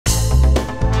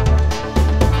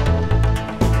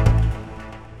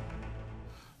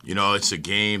It's a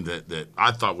game that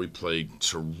I thought we played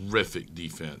terrific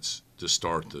defense to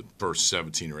start the first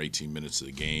 17 or 18 minutes of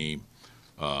the game.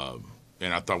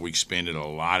 And I thought we expended a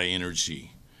lot of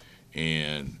energy.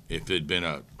 And if it had been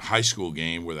a high school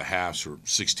game where the halves were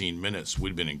 16 minutes,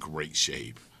 we'd been in great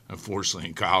shape. Unfortunately,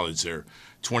 in college, they're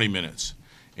 20 minutes.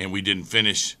 And we didn't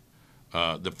finish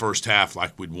the first half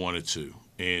like we'd wanted to.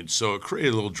 And so it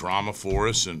created a little drama for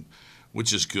us, and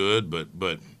which is good.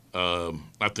 But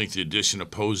I think the addition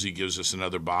of Posey gives us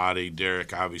another body.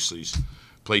 Derek obviously's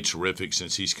played terrific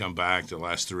since he's come back the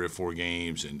last 3 or 4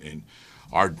 games. And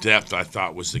our depth, I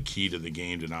thought, was the key to the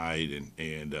game tonight.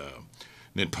 And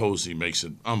then Posey makes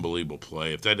an unbelievable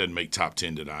play. If that doesn't make top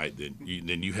 10 tonight, then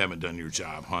you haven't done your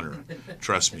job, Hunter.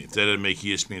 Trust me. If that doesn't make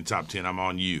ESPN top 10, I'm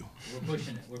on you. We're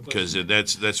pushing it. Because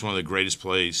that's one of the greatest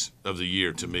plays of the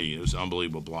year to me. It was an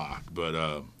unbelievable block.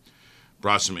 But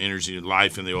brought some energy and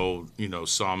life in the old,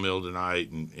 sawmill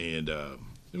tonight. And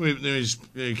it was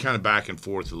kind of back and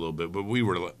forth a little bit. But we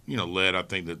were, led. I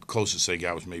think the closest they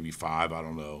got was maybe 5. I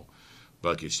don't know.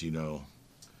 Buckets,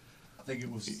 I think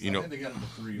it was. I think they got it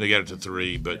to 3. They got it to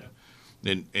 3, but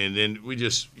and then we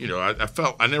just,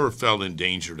 I never felt in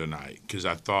danger tonight because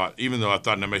even though I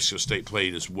thought New Mexico State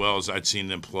played as well as I'd seen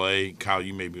them play. Kyle,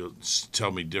 you maybe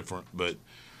tell me different, but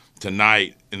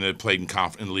tonight, and they played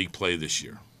in league play this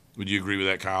year. Would you agree with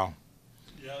that, Kyle?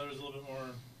 Yeah, there was a little bit more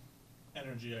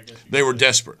energy, I guess. They were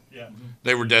desperate. Yeah.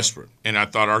 They were desperate, and I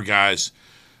thought our guys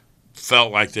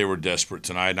felt like they were desperate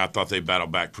tonight, and I thought they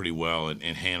battled back pretty well and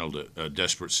handled a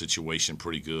desperate situation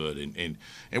pretty good.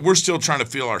 And we're still trying to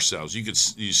feel ourselves. You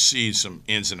see some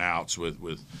ins and outs with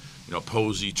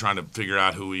Posey trying to figure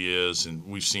out who he is, and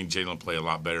we've seen Jalen play a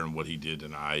lot better than what he did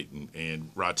tonight.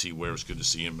 And Rati Ware, was good to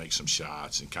see him make some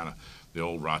shots and kind of the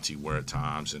old Rati Ware at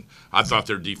times. And I thought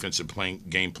their defensive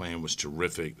game plan was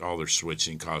terrific. All their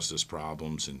switching caused us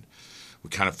problems, and we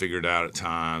kind of figured it out at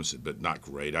times, but not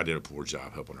great. I did a poor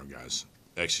job helping our guys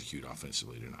execute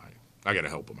offensively tonight. I got to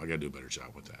help them. I got to do a better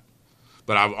job with that.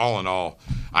 But all in all,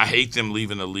 I hate them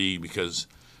leaving the league because,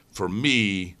 for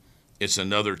me, it's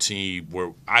another team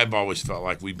where I've always felt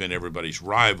like we've been everybody's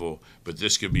rival, but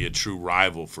this could be a true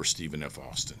rival for Stephen F.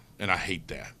 Austin. And I hate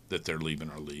that they're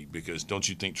leaving our league because, don't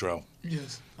you think, Trell?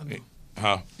 Yes, I do.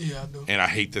 Huh? Yeah, I do. And I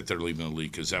hate that they're leaving the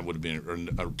league because that would have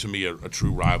been, to me, a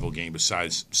true rival game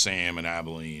besides Sam and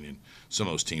Abilene and some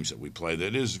of those teams that we play.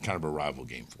 That is kind of a rival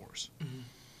game for us. Mm-hmm.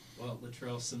 Well,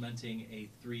 Latrell cementing a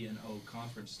 3-0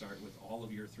 conference start with all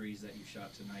of your threes that you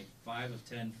shot tonight. 5 of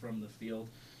 10 from the field.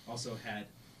 Also had,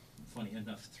 funny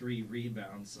enough, 3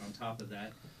 rebounds on top of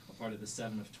that. A part of the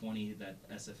 7 of 20 that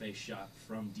SFA shot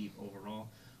from deep overall.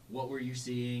 What were you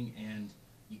seeing? And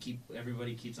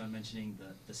everybody keeps on mentioning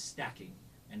the stacking,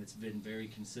 and it's been very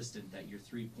consistent that your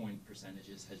 3-point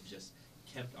percentages has just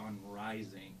kept on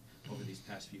rising over these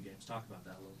past few games. Talk about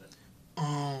that a little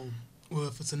bit. Well,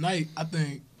 for tonight, I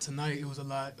think tonight it was a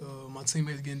lot. My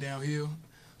teammates getting downhill.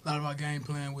 A lot of our game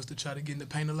plan was to try to get in the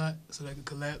paint a lot so they could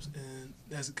collapse, and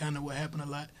that's kind of what happened a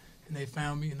lot. And they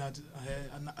found me, and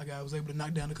I was able to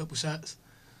knock down a couple shots.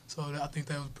 So I think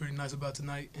that was pretty nice about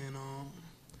tonight. And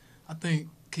I think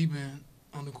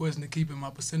on the question of keeping my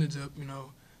percentage up,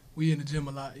 we in the gym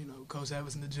a lot. Coach have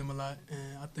us in the gym a lot,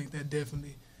 and I think that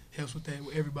definitely helps with that.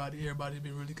 With everybody's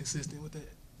been really consistent with that.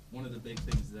 One of the big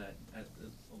things that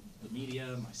the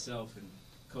media, myself, and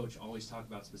Coach always talk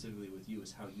about specifically with you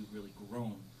is how you've really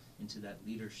grown into that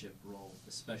leadership role,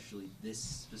 especially this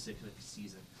specific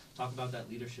season. Talk about that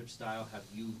leadership style. Have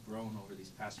you grown over these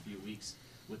past few weeks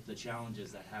with the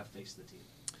challenges that have faced the team?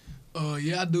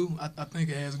 Yeah, I do. I think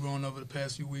it has grown over the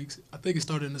past few weeks. I think it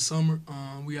started in the summer.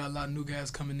 We got a lot of new guys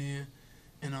coming in,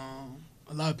 and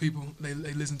a lot of people, they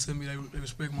listen to me, they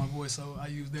respect my voice, so I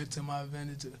use that to my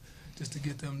advantage just to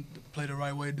get them to play the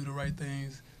right way, do the right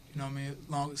things. You know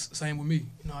what I mean? Same with me.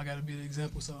 I got to be the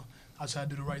example, so I try to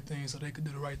do the right things so they could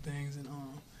do the right things. And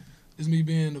just me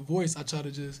being the voice, I try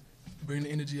to just bring the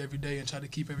energy every day and try to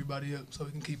keep everybody up so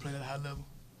we can keep playing at a high level.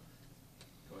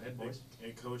 Go ahead, boys.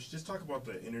 Hey, Coach, just talk about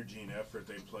the energy and effort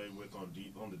they play with on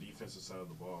the defensive side of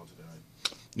the ball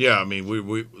today. Yeah, I mean,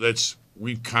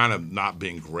 we've kind of not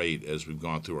been great as we've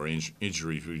gone through our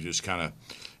injuries. We just kind of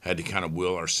had to kind of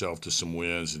will ourselves to some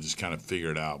wins and just kind of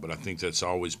figure it out. But I think that's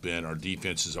always been, our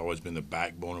defense has always been the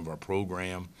backbone of our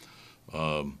program.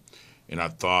 And I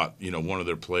thought, one of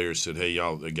their players said, hey,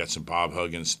 y'all, they got some Bob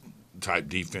Huggins type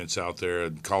defense out there.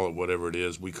 Call it whatever it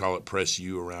is. We call it press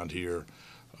you around here.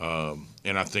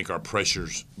 And I think our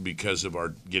pressures, because of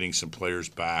our getting some players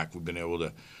back, we've been able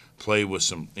to play with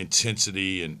some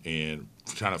intensity and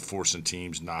kind of forcing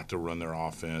teams not to run their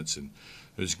offense. And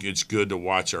it's good to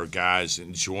watch our guys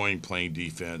enjoying playing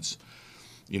defense.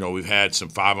 we've had some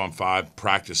 5-on-5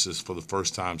 practices for the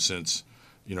first time since,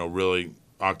 really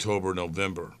October,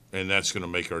 November, and that's going to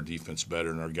make our defense better,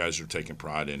 and our guys are taking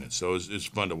pride in it. So it's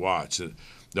fun to watch.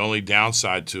 The only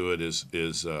downside to it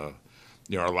is our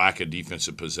lack of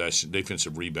defensive possession,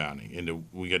 defensive rebounding, and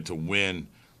we get to win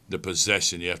the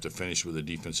possession. You have to finish with a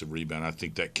defensive rebound. I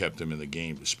think that kept them in the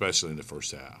game, especially in the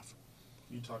first half.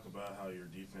 You talk about how your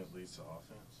defense leads to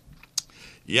offense.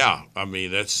 Yeah, I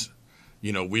mean that's,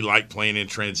 we like playing in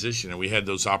transition, and we had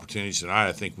those opportunities tonight.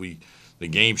 I think the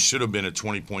game should have been a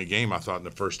 20-point game. I thought in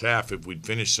the first half if we'd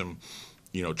finished some,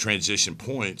 transition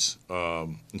points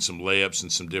and some layups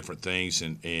and some different things,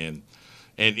 and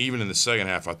even in the second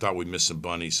half, I thought we missed some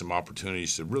bunnies, some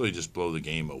opportunities to really just blow the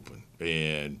game open.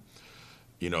 And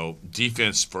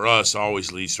defense for us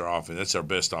always leads to our offense. That's our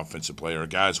best offensive player. Our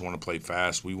guys want to play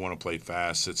fast. We want to play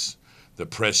fast. It's the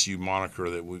press you moniker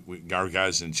that our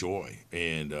guys enjoy.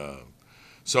 And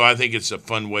so I think it's a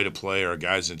fun way to play. Our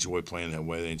guys enjoy playing that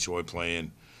way. They enjoy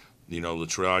playing.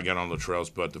 Latrell, I got on Latrell's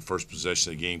butt the first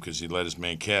possession of the game because he let his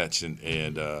man catch.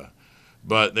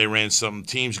 But they ran some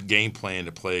teams' game plan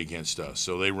to play against us.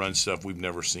 So they run stuff we've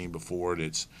never seen before.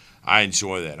 I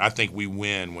enjoy that. I think we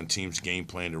win when teams game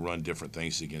plan to run different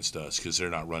things against us because they're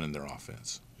not running their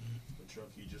offense. But Chuck,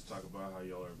 you just talk about how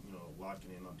y'all are, locking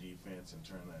in on defense and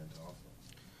turning that into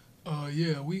offense.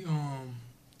 Yeah, we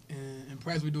in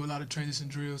practice we do a lot of transition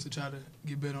drills to try to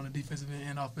get better on the defensive end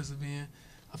and offensive end.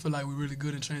 I feel like we're really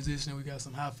good in transition. We got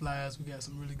some high flyers. We got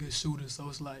some really good shooters. So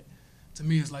it's like, to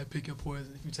me, it's like pick your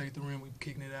poison. If you take the rim, we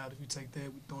kicking it out. If you take that,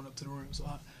 we throwing up to the rim. So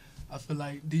I feel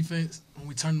like defense, when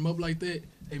we turn them up like that,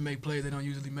 they make plays they don't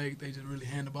usually make. They just really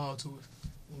hand the ball to us,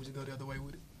 and we just go the other way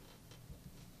with it.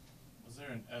 Was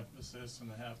there an emphasis in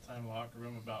the halftime locker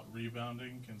room about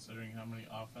rebounding, considering how many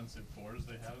offensive boards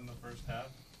they had in the first half?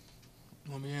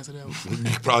 You want me to answer that one?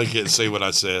 You probably can't say what I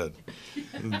said.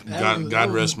 God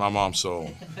rest my mom's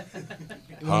soul.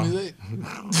 You want me to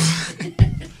say?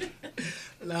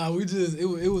 Nah,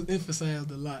 it was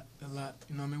emphasized a lot.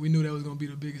 We knew that was gonna be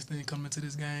the biggest thing coming into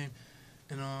this game,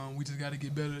 and we just got to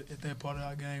get better at that part of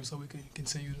our game so we can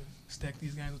continue to stack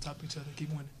these games on top of each other and keep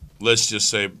winning. Let's just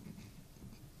say,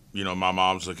 my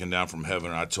mom's looking down from heaven,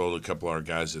 and I told a couple of our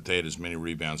guys that they had as many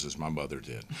rebounds as my mother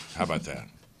did. How about that?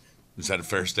 Is that a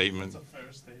fair statement? That's a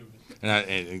fair statement.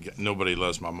 And nobody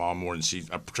loves my mom more than she.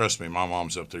 Trust me, my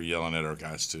mom's up there yelling at our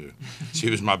guys too. She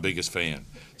was my biggest fan.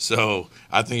 So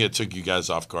I think it took you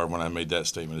guys off guard when I made that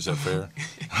statement. Is that fair?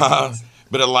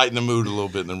 But it lightened the mood a little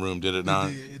bit in the room, did it not?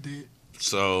 It did.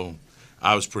 So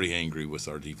I was pretty angry with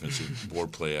our defensive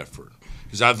board play effort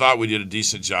because I thought we did a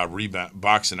decent job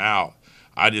boxing out.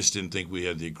 I just didn't think we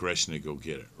had the aggression to go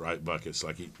get it, right? Buckets,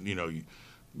 like,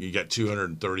 you got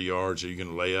 230 yards. Are you going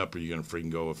to lay up, or are you going to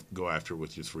freaking go after it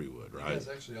with your 3-wood, right? You guys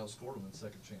actually outscored them in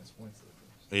second chance points.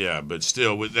 Yeah, but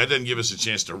still, that doesn't give us a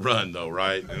chance to run, though,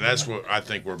 right? And that's what I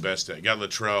think we're best at. Got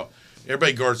Latrell.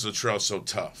 Everybody guards Latrell so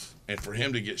tough. And for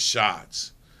him to get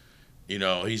shots,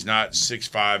 he's not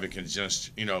 6'5" and can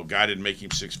just, guy didn't make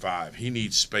him 6'5". He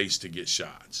needs space to get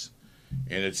shots.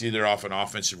 And it's either off an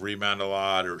offensive rebound a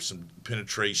lot or some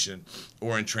penetration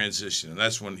or in transition. And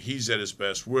that's when he's at his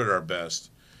best. We're at our best.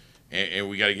 And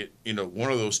we got to get,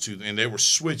 one of those two. And they were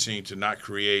switching to not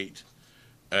create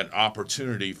an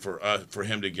opportunity for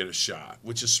him to get a shot,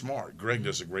 which is smart. Greg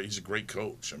he's a great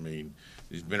coach. I mean,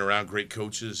 he's been around great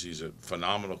coaches. He's a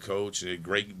phenomenal coach. And a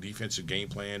great defensive game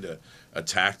plan to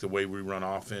attack the way we run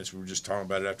offense. We were just talking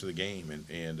about it after the game.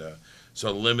 And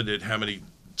so limited how many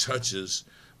touches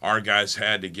our guys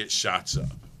had to get shots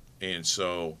up. And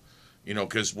so,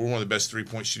 because we're one of the best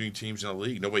three-point shooting teams in the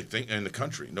league. In the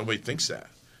country. Nobody thinks that.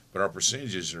 But our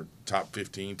percentages are top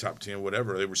 15, top 10,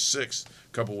 whatever. They were 6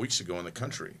 a couple weeks ago in the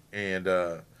country. And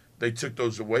they took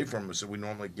those away from us that we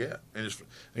normally get. And I think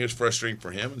it's frustrating for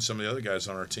him and some of the other guys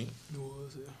on our team. It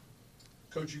was, yeah.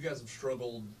 Coach, you guys have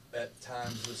struggled at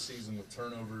times this season with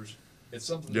turnovers. It's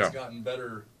something that's gotten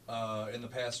better in the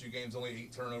past few games, only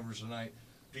 8 turnovers tonight.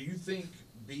 Do you think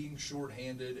being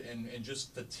shorthanded and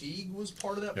just fatigue was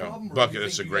part of that problem? Or Bucket, do you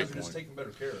that's a think great you guys are just point. taking better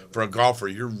care of it? For a golfer,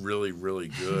 you're really, really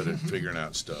good at figuring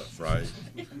out stuff, right?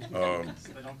 They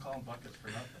don't call them buckets for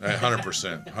nothing.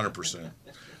 100%.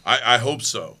 I hope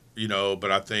so,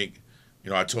 but I think,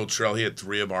 I told Trell he had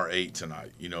 3 of our 8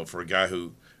 tonight, for a guy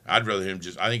who I'd rather him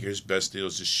I think his best deal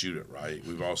is just shoot it, right?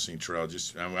 We've all seen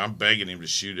Trell I'm begging him to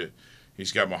shoot it.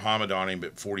 He's got Muhammad on him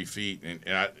at 40 feet, and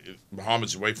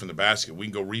Muhammad's away from the basket. We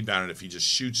can go rebound it if he just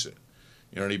shoots it.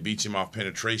 And he beats him off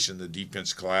penetration. The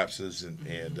defense collapses,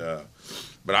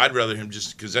 but I'd rather him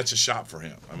just because that's a shot for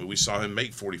him. I mean, we saw him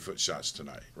make 40-foot shots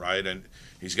tonight, right? And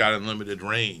he's got unlimited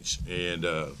range.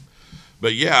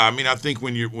 But yeah, I mean, I think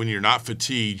when you're not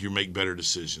fatigued, you make better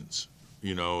decisions.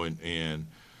 And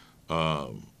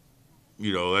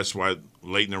that's why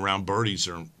late in the round birdies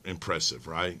are impressive,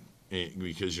 right?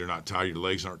 Because you're not tired, your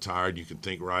legs aren't tired. You can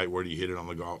think right. Where do you hit it on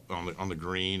the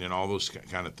green and all those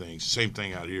kind of things. Same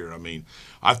thing out here. I mean,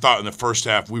 I thought in the first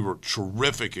half we were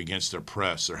terrific against their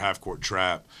press, their half court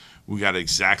trap. We got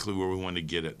exactly where we wanted to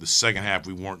get it. The second half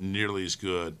we weren't nearly as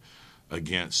good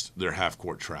against their half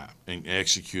court trap and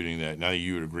executing that. Now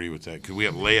you would agree with that because we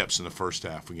have layups in the first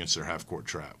half against their half court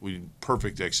trap. We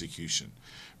perfect execution.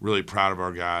 Really proud of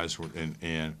our guys. And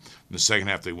in the second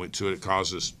half, they went to it. It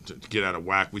caused us to get out of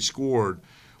whack. We scored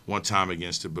one time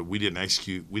against it, but we didn't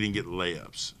execute. We didn't get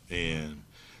layups. And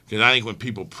because I think when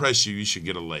people press you, you should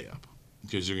get a layup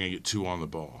because you're going to get 2 on the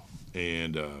ball.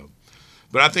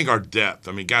 But I think our depth,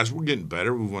 I mean, guys, we're getting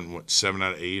better. We won, 7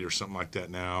 out of 8 or something like that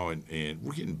now, and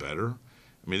we're getting better.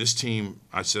 I mean, this team,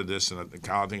 I said this, and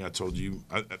Kyle, I think I told you,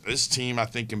 this team, I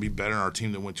think, can be better than our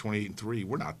team that went 28-3.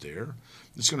 We're not there.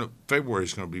 February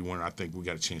is going to be when I think we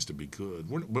got a chance to be good.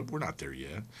 But we're not there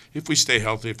yet. If we stay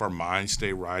healthy, if our minds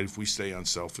stay right, if we stay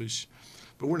unselfish,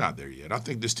 but we're not there yet. I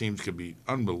think this team could be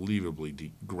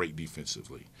unbelievably great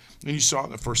defensively. And you saw it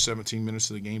in the first 17 minutes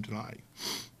of the game tonight,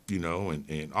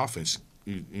 and offense.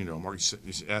 Mark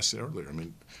asked earlier. I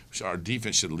mean, our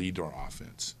defense should lead to our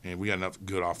offense, and we got enough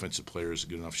good offensive players,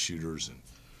 good enough shooters,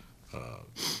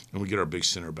 and we get our big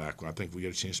center back. I think we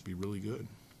get a chance to be really good.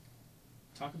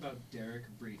 Talk about Derek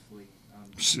briefly.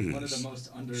 One of the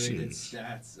most underrated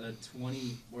stats: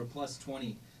 20 or plus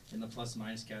 20 in the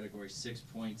plus-minus category, 6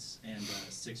 points and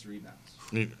 6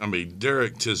 rebounds. I mean,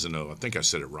 Derek Tiziano, I think I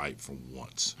said it right for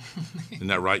once. Isn't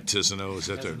that right, Tiziano? Is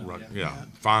that Tiziano, right? yeah. Yeah.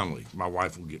 Finally, my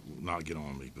wife will not get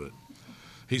on me, but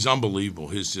he's unbelievable.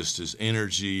 His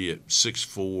energy at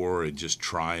 6'4" and just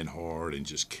trying hard and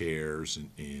just cares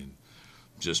and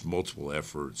just multiple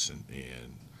efforts and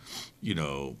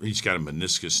he's got a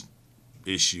meniscus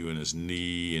issue in his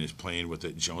knee and is playing with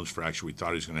that Jones fracture. We thought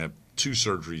he was going to have 2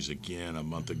 surgeries again a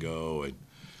month ago, and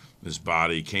his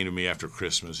body came to me after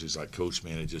Christmas. He's like, Coach,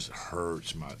 man, it just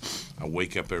hurts. I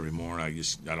wake up every morning.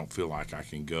 I don't feel like I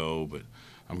can go, but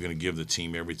I'm going to give the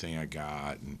team everything I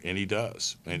got, and he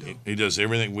does. And he does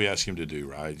everything we ask him to do.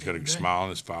 Right? He's got a smile on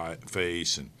his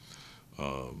face, and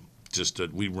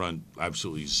we run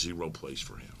absolutely 0 plays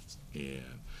for him. And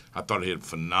I thought he had a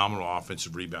phenomenal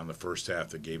offensive rebound in the first half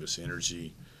that gave us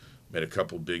energy. Made a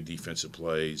couple big defensive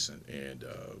plays, and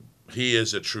he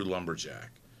is a true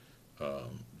lumberjack.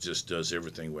 Just does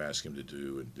everything we ask him to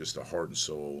do, and just a heart and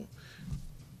soul.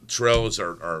 Latrell is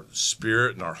our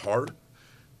spirit and our heart,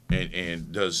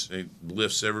 and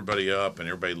lifts everybody up, and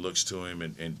everybody looks to him.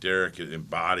 And Derek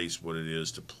embodies what it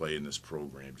is to play in this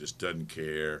program. Just doesn't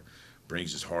care.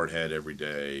 Brings his hard hat every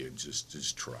day and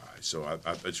just try. So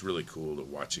it's really cool to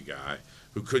watch a guy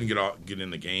who couldn't get in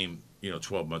the game,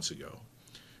 12 months ago,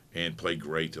 and played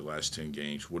great the last 10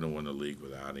 games. Wouldn't have won the league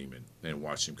without him, and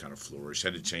watch him kind of flourish.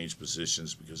 Had to change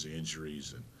positions because of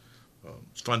injuries, and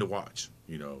it's fun to watch,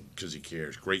 because he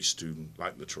cares. Great student,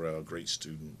 like Latrell, great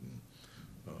student,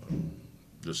 and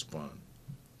just fun.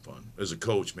 As a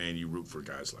coach, man, you root for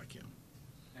guys like him.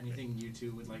 Anything you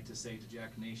two would like to say to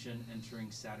Jack Nation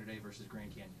entering Saturday versus Grand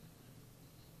Canyon?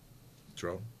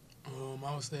 Latrell?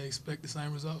 I would say expect the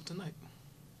same result tonight.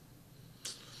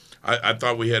 I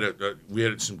thought we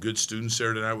had some good students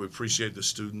there tonight. We appreciate the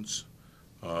students.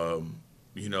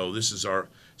 This is our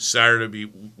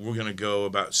Saturday. We're going to go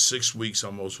about 6 weeks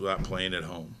almost without playing at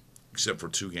home, except for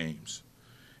 2 games.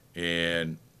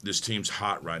 And this team's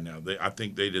hot right now. I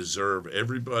think they deserve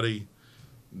everybody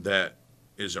that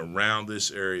is around this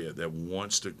area that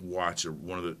wants to watch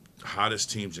one of the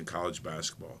hottest teams in college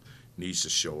basketball needs to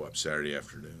show up Saturday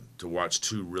afternoon to watch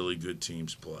 2 really good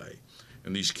teams play.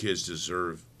 And these kids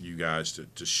deserve you guys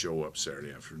to show up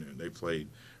Saturday afternoon. They played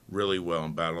really well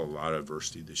and battled a lot of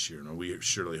adversity this year. And we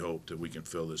surely hope that we can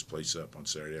fill this place up on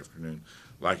Saturday afternoon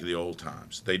like the old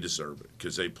times. They deserve it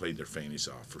because they played their fannies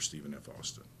off for Stephen F.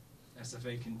 Austin.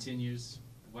 SFA continues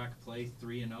WAC play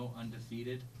 3-0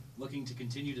 undefeated, looking to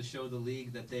continue to show the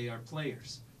league that they are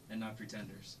players and not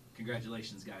pretenders.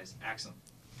 Congratulations, guys. Axe 'em.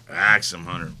 Axe 'em,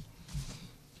 Hunter.